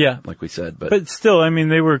 Yeah. Like we said, but still, I mean,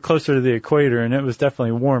 they were closer to the equator, and it was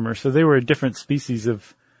definitely warmer, so they were a different species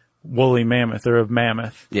of woolly mammoth, or of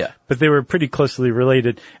mammoth. Yeah. But they were pretty closely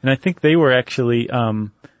related, and I think they were actually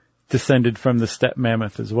descended from the steppe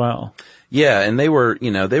mammoth as well. Yeah, and they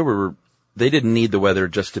didn't need the weather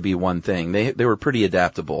just to be one thing. They were pretty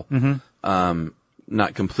adaptable. Mm-hmm.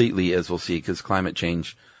 Not completely, as we'll see, because climate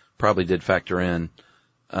change probably did factor in,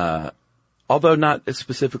 although not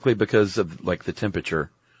specifically because of, like, the temperature.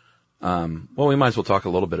 Well, we might as well talk a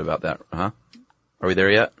little bit about that, huh? Are we there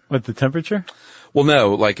yet? What, the temperature? Well,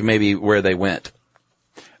 no, like maybe where they went.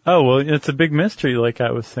 Oh, well, it's a big mystery, like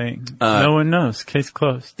I was saying. No one knows. Case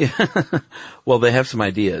closed. Yeah. Well, they have some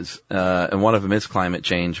ideas, and one of them is climate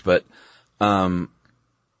change, but,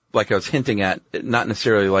 like I was hinting at, not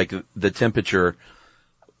necessarily like the temperature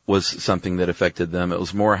was something that affected them. It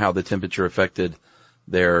was more how the temperature affected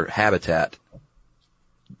their habitat.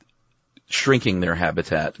 Shrinking their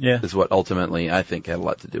habitat is what ultimately I think had a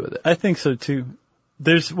lot to do with it. I think so too.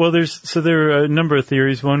 There are a number of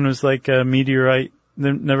theories. One was like a meteorite.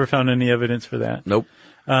 They never found any evidence for that. Nope.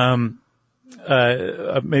 Maybe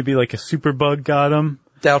like a superbug got them.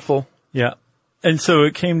 Doubtful. Yeah. And so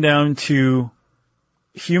it came down to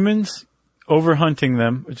humans overhunting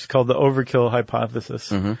them, which is called the overkill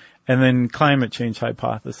hypothesis, and then climate change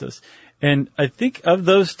hypothesis. And I think of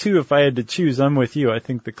those two, if I had to choose, I'm with you. I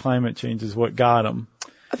think the climate change is what got them.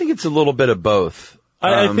 I think it's a little bit of both.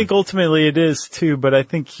 I think ultimately it is too, but I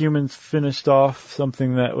think humans finished off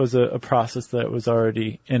something that was a process that was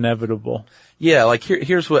already inevitable. Yeah, like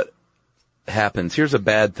here's what happens. Here's a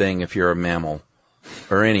bad thing if you're a mammal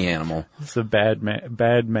or any animal. It's a bad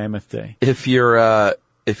mammoth day. If your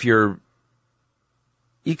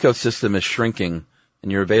ecosystem is shrinking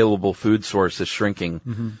and your available food source is shrinking,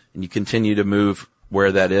 and you continue to move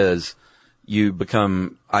where that is, you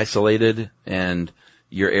become isolated and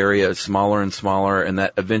your area is smaller and smaller, and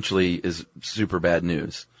that eventually is super bad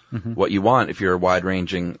news. what you want if you're a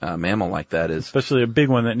wide-ranging mammal like that is... Especially a big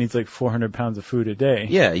one that needs like 400 pounds of food a day.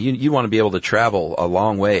 Yeah, you want to be able to travel a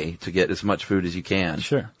long way to get as much food as you can.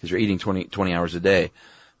 Sure. Because you're eating 20 hours a day.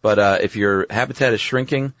 But if your habitat is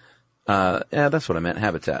shrinking, yeah, that's what I meant,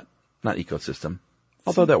 habitat, not ecosystem.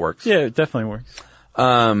 Although that works. Yeah, it definitely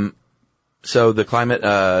works. So the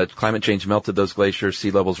climate change melted those glaciers,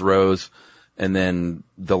 sea levels rose, and then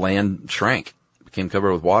the land shrank, became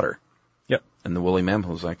covered with water. Yep. And the woolly mammoth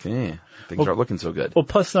was like, things aren't looking so good. Well,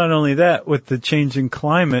 plus not only that, with the changing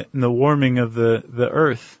climate and the warming of the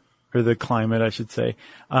earth, or the climate, I should say,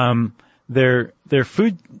 their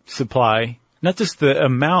food supply, not just the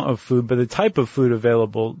amount of food, but the type of food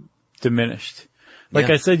available diminished. Like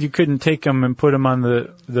I said, you couldn't take them and put them on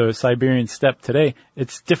the Siberian steppe today.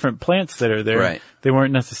 It's different plants that are there. Right. They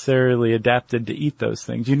weren't necessarily adapted to eat those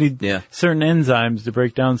things. You need certain enzymes to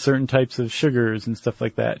break down certain types of sugars and stuff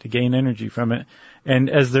like that to gain energy from it. And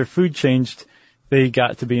as their food changed, they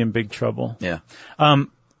got to be in big trouble. Yeah.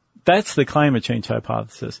 That's the climate change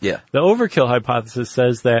hypothesis. Yeah. The overkill hypothesis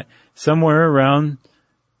says that somewhere around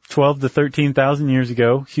 12 to 13,000 years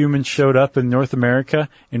ago, humans showed up in North America,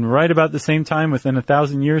 and right about the same time, within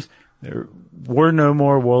 1,000 years, there were no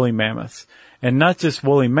more woolly mammoths. And not just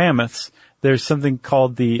woolly mammoths, there's something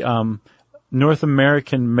called the North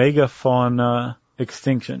American megafauna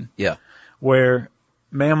extinction. Yeah. Where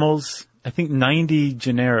mammals, I think 90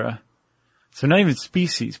 genera, so not even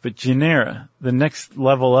species, but genera, the next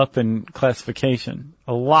level up in classification,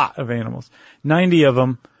 a lot of animals, 90 of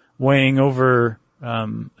them weighing over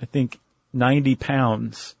I think 90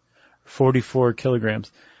 pounds, 44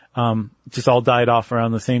 kilograms, just all died off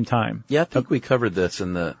around the same time. Yeah, I think we covered this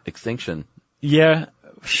in the extinction. Yeah,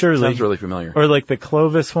 surely. Sounds really familiar. Or like the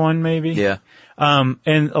Clovis one, maybe. Yeah. And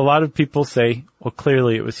a lot of people say, well,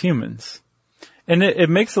 clearly it was humans. And it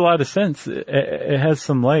makes a lot of sense. It has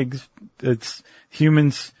some legs. It's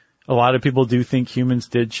humans. A lot of people do think humans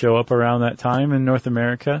did show up around that time in North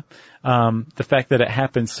America. The fact that it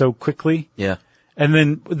happened so quickly. Yeah. And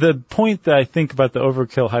then the point that I think about the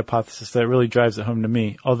overkill hypothesis that really drives it home to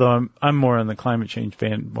me, although I'm more on the climate change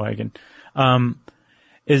bandwagon,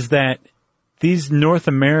 is that these North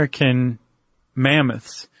American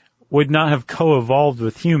mammoths would not have co-evolved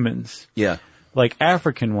with humans. Yeah. Like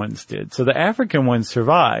African ones did. So the African ones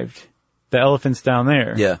survived. The elephants down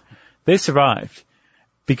there. Yeah. They survived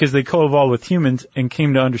because they co-evolved with humans and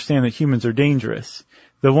came to understand that humans are dangerous.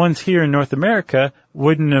 The ones here in North America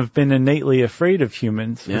wouldn't have been innately afraid of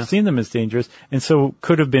humans or seen them as dangerous, and so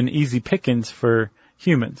could have been easy pickings for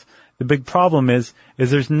humans. The big problem is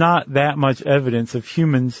there's not that much evidence of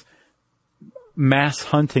humans mass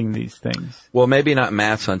hunting these things. Well, maybe not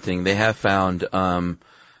mass hunting. They have found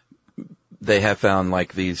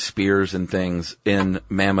like these spears and things in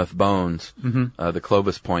mammoth bones, the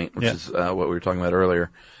Clovis point, which is what we were talking about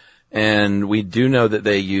earlier. And we do know that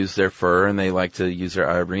they use their fur and they like to use their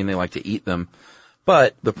ivory and they like to eat them.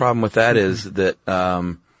 But the problem with that is that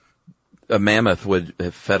a mammoth would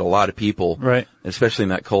have fed a lot of people, right? Especially in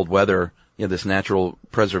that cold weather. You know, this natural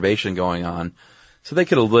preservation going on, so they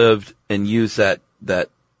could have lived and used that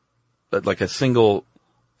like a single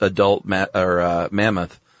adult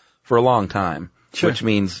mammoth for a long time, which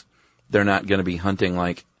means they're not going to be hunting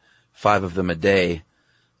like 5 of them a day.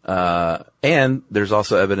 And there's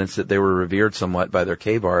also evidence that they were revered somewhat by their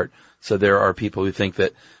cave art. So there are people who think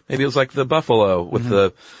that maybe it was like the buffalo with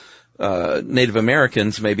the Native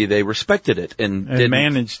Americans. Maybe they respected it and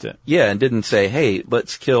managed it. Yeah, and didn't say, "Hey,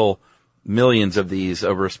 let's kill millions of these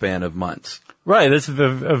over a span of months." Right. That's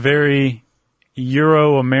a very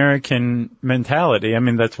Euro-American mentality. I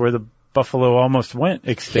mean, that's where the buffalo almost went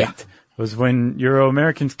extinct. Was when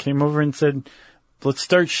Euro-Americans came over and said, let's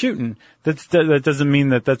start shooting. That doesn't mean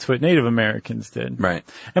that that's what Native Americans did. Right.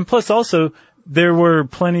 And plus also, there were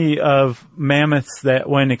plenty of mammoths that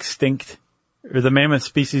went extinct, or the mammoth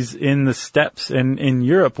species in the steppes and in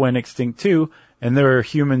Europe went extinct too, and there were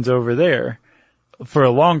humans over there for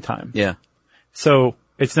a long time. Yeah. So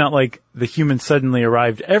it's not like the humans suddenly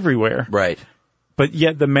arrived everywhere. Right. But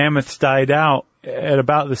yet the mammoths died out at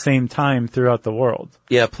about the same time throughout the world.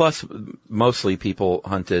 Yeah, plus mostly people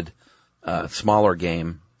hunted smaller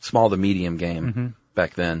game, small to medium game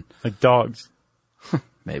back then. Like dogs.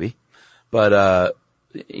 Maybe. But, a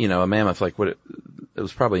mammoth, like it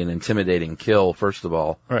was probably an intimidating kill, first of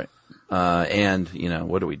all. Right. And,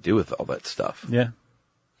 what do we do with all that stuff? Yeah.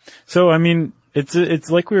 So, I mean, it's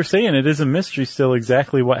like we were saying, it is a mystery still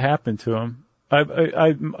exactly what happened to them.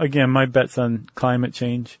 Again, my bet's on climate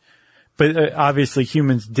change. But obviously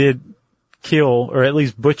humans did kill, or at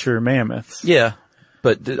least butcher mammoths. Yeah.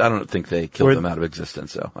 But I don't think they killed them out of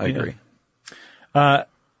existence, though. I agree.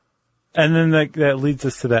 And then that leads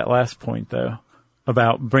us to that last point, though,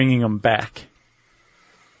 about bringing them back.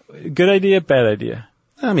 Good idea, bad idea?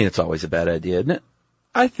 I mean, it's always a bad idea, isn't it?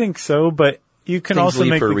 I think so, but you can also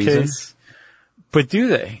make the case. But do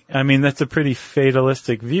they? I mean, that's a pretty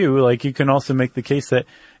fatalistic view. Like, you can also make the case that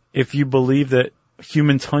if you believe that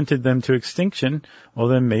humans hunted them to extinction, well,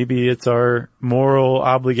 then maybe it's our moral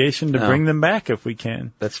obligation to bring them back if we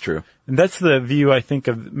can. That's true. And that's the view, I think,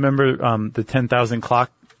 of, remember, the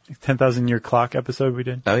 10,000 year clock episode we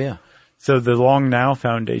did? Oh, yeah. So the Long Now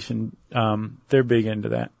Foundation, they're big into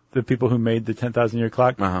that. The people who made the 10,000 year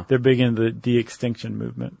clock, they're big into the de-extinction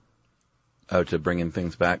movement. Oh, to bringing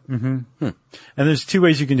things back? Mm-hmm. And there's two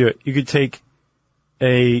ways you can do it. You could take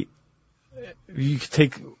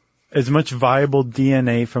as much viable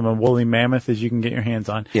DNA from a woolly mammoth as you can get your hands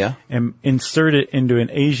on. Yeah. And insert it into an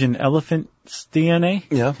Asian elephant's DNA.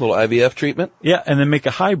 Yeah, a little IVF treatment. Yeah, and then make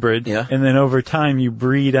a hybrid. Yeah. And then over time you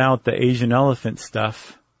breed out the Asian elephant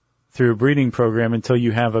stuff through a breeding program until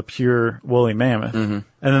you have a pure woolly mammoth. Mm-hmm. And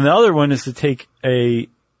then the other one is to take the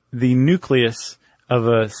nucleus of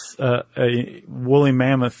a woolly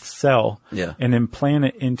mammoth cell and implant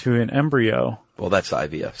it into an embryo. Well, that's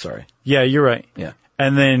IVF, sorry. Yeah, you're right. Yeah.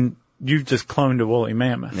 And then you've just cloned a woolly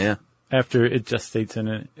mammoth. Yeah. After it gestates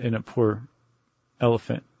in a poor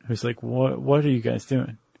elephant who's like, what are you guys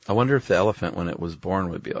doing? I wonder if the elephant, when it was born,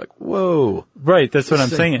 would be like, whoa. Right, that's what I'm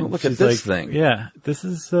saying. Look at this thing. Yeah, this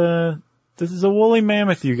is a woolly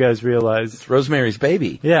mammoth, you guys realize. It's Rosemary's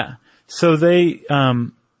Baby. Yeah. So they,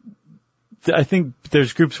 I think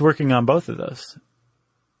there's groups working on both of those.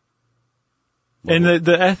 Well, and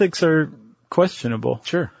the ethics are questionable.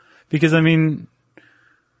 Sure. Because, I mean,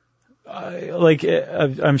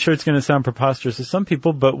 I'm sure it's going to sound preposterous to some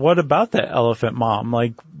people, but what about that elephant mom?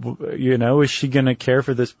 Like, is she going to care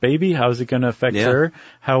for this baby? How is it going to affect her?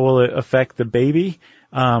 How will it affect the baby?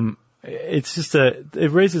 It's just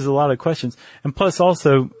it raises a lot of questions. And plus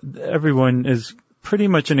also, everyone is pretty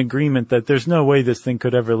much in agreement that there's no way this thing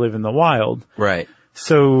could ever live in the wild. Right.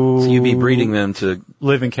 So you'd be breeding them to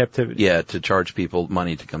live in captivity. Yeah, to charge people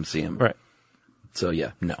money to come see them. Right. So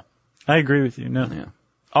yeah, no. I agree with you. No. Yeah.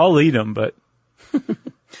 I'll eat them, but.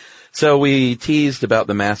 So we teased about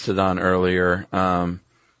the mastodon earlier, and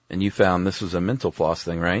you found this was a mental floss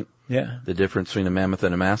thing, right? Yeah. The difference between a mammoth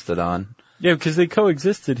and a mastodon. Yeah, because they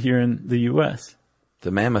coexisted here in the U.S.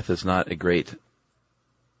 The mammoth is not a great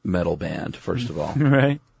metal band, first of all.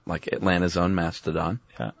 Right. Like Atlanta's own Mastodon.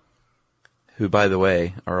 Yeah. Who, by the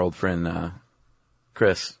way, our old friend,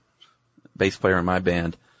 Chris, bass player in my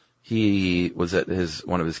band, he was at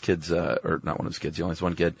one of his kids, or not one of his kids, he only has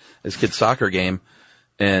one kid, his kid's soccer game,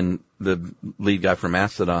 and the lead guy from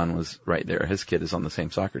Mastodon was right there. His kid is on the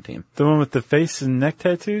same soccer team. The one with the face and neck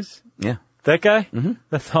tattoos? Yeah. That guy? Mm-hmm.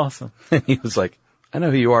 That's awesome. And he was like, I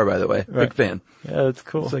know who you are, by the way. Right. Big fan. Yeah, that's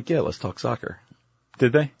cool. It's like, yeah, let's talk soccer.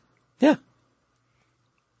 Did they? Yeah.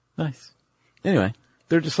 Nice. Anyway,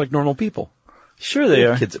 they're just like normal people. Sure they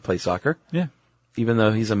are. Kids that play soccer. Yeah. Even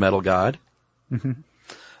though he's a metal god. Mm-hmm.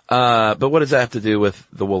 But what does that have to do with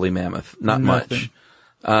the woolly mammoth? Not Nothing.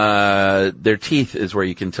 much. Their teeth is where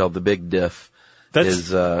you can tell the big diff. Is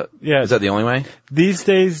that the only way? These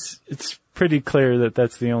days, it's pretty clear that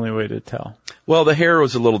that's the only way to tell. Well, the hair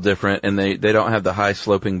was a little different, and they don't have the high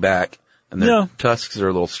sloping back, and their tusks are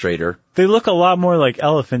a little straighter. They look a lot more like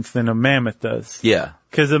elephants than a mammoth does. Yeah.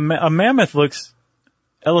 Because a mammoth looks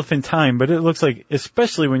elephantine, but it looks like,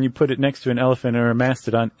 especially when you put it next to an elephant or a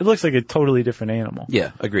mastodon, it looks like a totally different animal.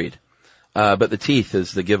 Yeah, agreed. But the teeth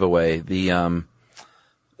is the giveaway. The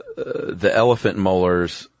elephant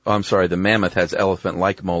molars, the mammoth has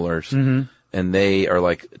elephant-like molars, mm-hmm. and they are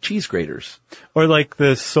like cheese graters. Or like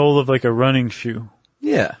the sole of like a running shoe.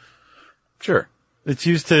 Yeah. Sure. It's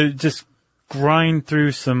used to just grind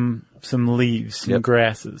through some leaves, some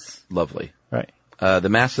grasses. Lovely. Right. The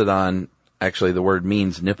mastodon, actually the word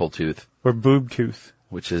means nipple tooth. Or boob tooth.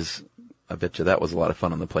 Which is, I bet you that was a lot of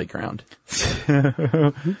fun on the playground.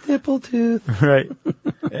 Nipple tooth. Right.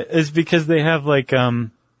 It's because they have like,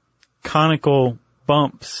 conical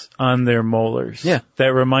bumps on their molars. Yeah.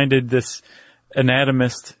 That reminded this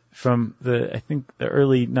anatomist from the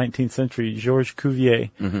early 19th century, Georges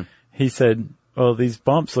Cuvier. Mm-hmm. He said, well, these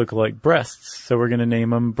bumps look like breasts, so we're going to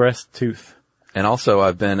name them breast tooth. And also,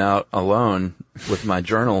 I've been out alone with my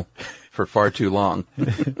journal for far too long.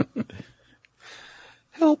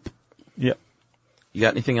 Help. Yep. You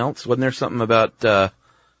got anything else? Wasn't there something about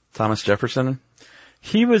Thomas Jefferson?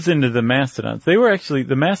 He was into the mastodons. They were actually,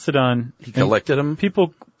 the mastodon... He collected them?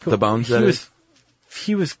 The bones, that is?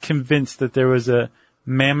 He was convinced that there was a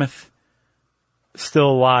mammoth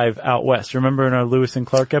still alive out west. Remember in our Lewis and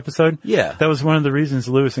Clark episode? Yeah. That was one of the reasons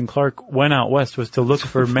Lewis and Clark went out west, was to look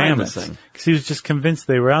for mammoths. Because he was just convinced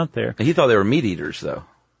they were out there. And he thought they were meat eaters, though.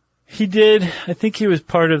 He did. I think he was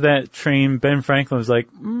part of that train. Ben Franklin was like,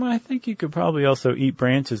 I think you could probably also eat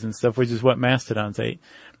branches and stuff, which is what mastodons ate.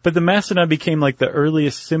 But the mastodon became like the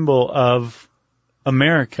earliest symbol of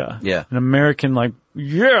America. Yeah. An American, like,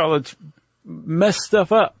 yeah, let's mess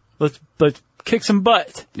stuff up. Let's kick some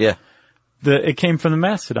butt. Yeah. It came from the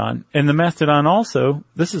mastodon. And the mastodon also,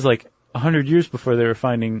 this is like 100 years before they were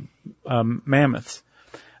finding mammoths.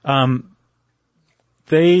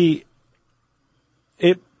 It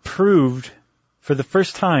proved for the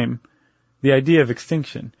first time the idea of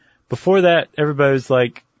extinction. Before that, everybody was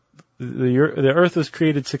like, the earth was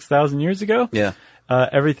created 6,000 years ago. Yeah.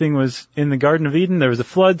 Everything was in the Garden of Eden. There was a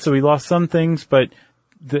flood, so we lost some things, but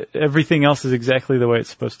everything else is exactly the way it's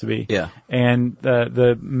supposed to be. Yeah. And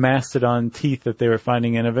the mastodon teeth that they were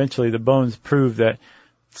finding, and eventually the bones, proved that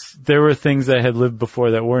there were things that had lived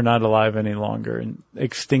before that were not alive any longer, and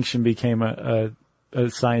extinction became a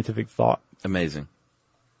scientific thought. Amazing.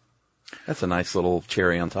 That's a nice little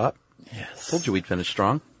cherry on top. Yes. Told you we'd finish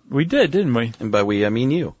strong. We did, didn't we? And by we, I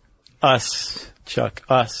mean you. Us, Chuck,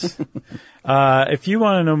 us. If you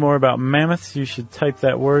want to know more about mammoths, you should type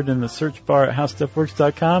that word in the search bar at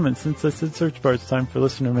howstuffworks.com. And since I said search bar, it's time for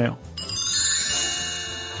listener mail.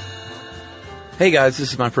 Hey guys,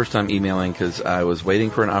 this is my first time emailing because I was waiting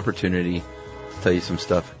for an opportunity to tell you some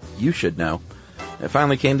stuff you should know. It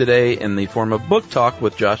finally came today in the form of book talk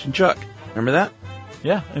with Josh and Chuck. Remember that?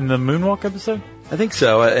 Yeah, in the Moonwalk episode? I think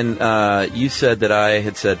so. And you said that I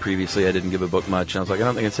had said previously I didn't give a book much. And I was like, I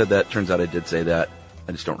don't think I said that. Turns out I did say that.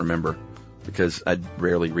 I just don't remember because I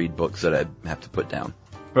rarely read books that I have to put down.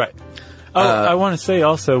 Right. Oh, I want to say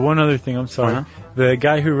also one other thing. I'm sorry. Uh-huh. The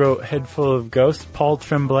guy who wrote Head Full of Ghosts, Paul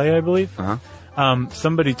Tremblay, I believe. Uh-huh.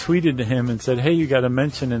 Somebody tweeted to him and said, hey, you got a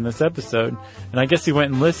mention in this episode. And I guess he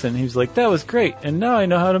went and listened. He was like, that was great. And now I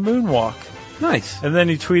know how to moonwalk. Nice. And then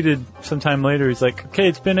he tweeted sometime later, he's like, okay,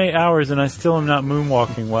 it's been 8 hours and I still am not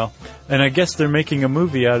moonwalking well. And I guess they're making a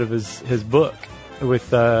movie out of his book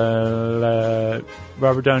with Robert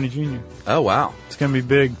Downey Jr. Oh, wow. It's going to be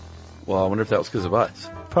big. Well, I wonder if that was because of us.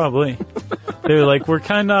 Probably. They were like, we're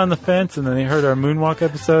kind of on the fence, and then they heard our moonwalk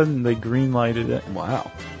episode and they green-lighted it.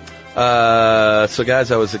 Wow. So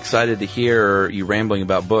guys, I was excited to hear you rambling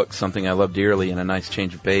about books, something I love dearly, and a nice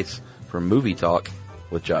change of pace from movie talk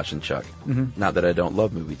with Josh and Chuck. Mm-hmm. Not that I don't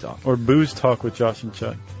love movie talk. Or booze talk with Josh and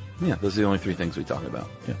Chuck. Yeah, those are the only three things we talk about.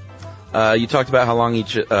 Yeah. You talked about how long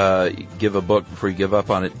each give a book before you give up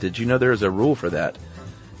on it. Did you know there is a rule for that?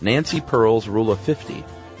 Nancy Pearl's Rule of 50.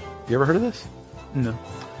 You ever heard of this? No.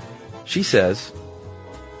 She says,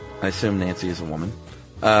 I assume Nancy is a woman,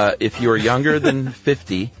 if you are younger than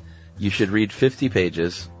 50, you should read 50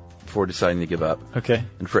 pages before deciding to give up. Okay.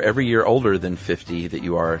 And for every year older than 50 that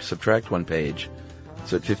you are, subtract 1 page.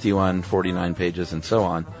 So at 51, 49 pages, and so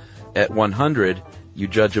on. At 100, you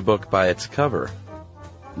judge a book by its cover.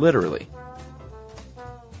 Literally.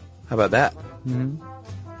 How about that?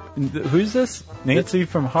 Mm-hmm. Who's this? Nancy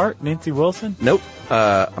from Heart? Nancy Wilson? Nope.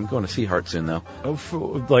 I'm going to see Heart soon, though.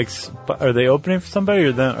 Oh, are they opening for somebody,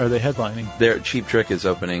 or are they headlining? Their Cheap Trick is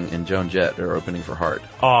opening, and Joan Jett are opening for Heart.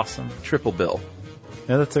 Awesome. Triple bill.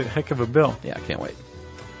 Yeah, that's a heck of a bill. Yeah, I can't wait.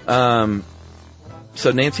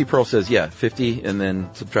 So Nancy Pearl says, 50, and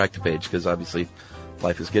then subtract a page, because obviously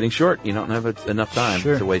life is getting short. You don't have enough time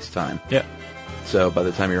to waste time. Yeah. So by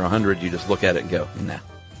the time you're 100, you just look at it and go, nah.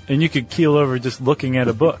 And you could keel over just looking at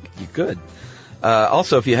a book. You could.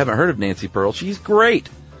 Also, if you haven't heard of Nancy Pearl, she's great.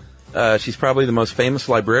 She's probably the most famous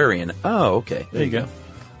librarian. Oh, okay. There you go.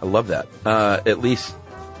 I love that. At least,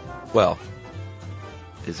 well,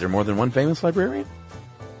 is there more than one famous librarian?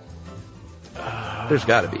 There's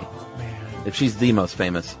got to be. Man. If she's the most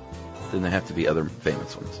famous, then there have to be other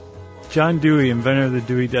famous ones. John Dewey, inventor of the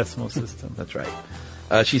Dewey Decimal System. That's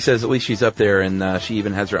right. She says at least she's up there, and she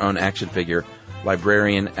even has her own action figure,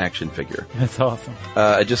 librarian action figure. That's awesome.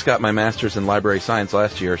 I just got my master's in library science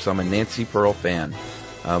last year, so I'm a Nancy Pearl fan.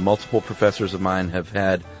 Multiple professors of mine have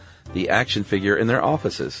had the action figure in their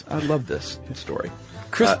offices. I love this story.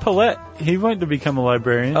 Chris Paulette, he went to become a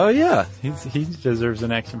librarian. Oh yeah, he deserves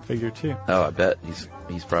an action figure too. Oh, I bet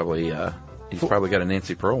he's probably got a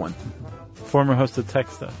Nancy Pearl one. Former host of Tech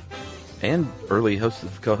Stuff, and early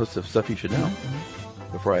co-host of Stuff You Should Know.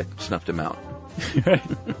 Before I snuffed him out. Right.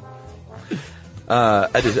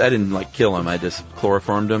 I didn't kill him. I just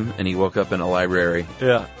chloroformed him, and he woke up in a library.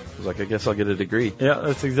 Yeah. I was like, I guess I'll get a degree. Yeah,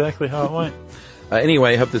 that's exactly how it went.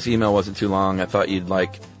 Anyway, I hope this email wasn't too long. I thought you'd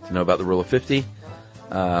like to know about the Rule of 50.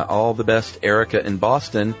 All the best, Erica in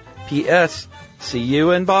Boston. P.S. See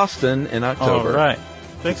you in Boston in October. All right.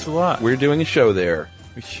 Thanks a lot. We're doing a show there.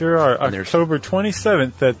 We sure are. October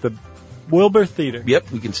 27th at the Wilbur Theater.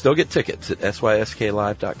 Yep. You can still get tickets at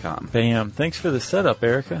sysklive.com. Bam. Thanks for the setup,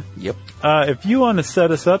 Erica. Yep. If you want to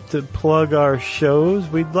set us up to plug our shows,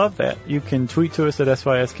 we'd love that. You can tweet to us at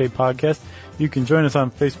SYSK Podcast. You can join us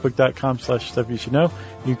on Facebook.com/Stuff You Should Know.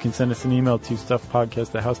 You can send us an email to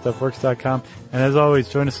stuffpodcast@howstuffworks.com. And as always,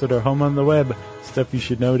 join us at our home on the web,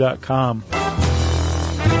 stuffyoushouldknow.com.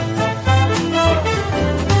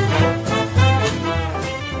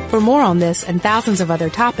 For more on this and thousands of other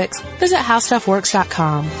topics, visit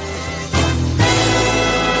howstuffworks.com.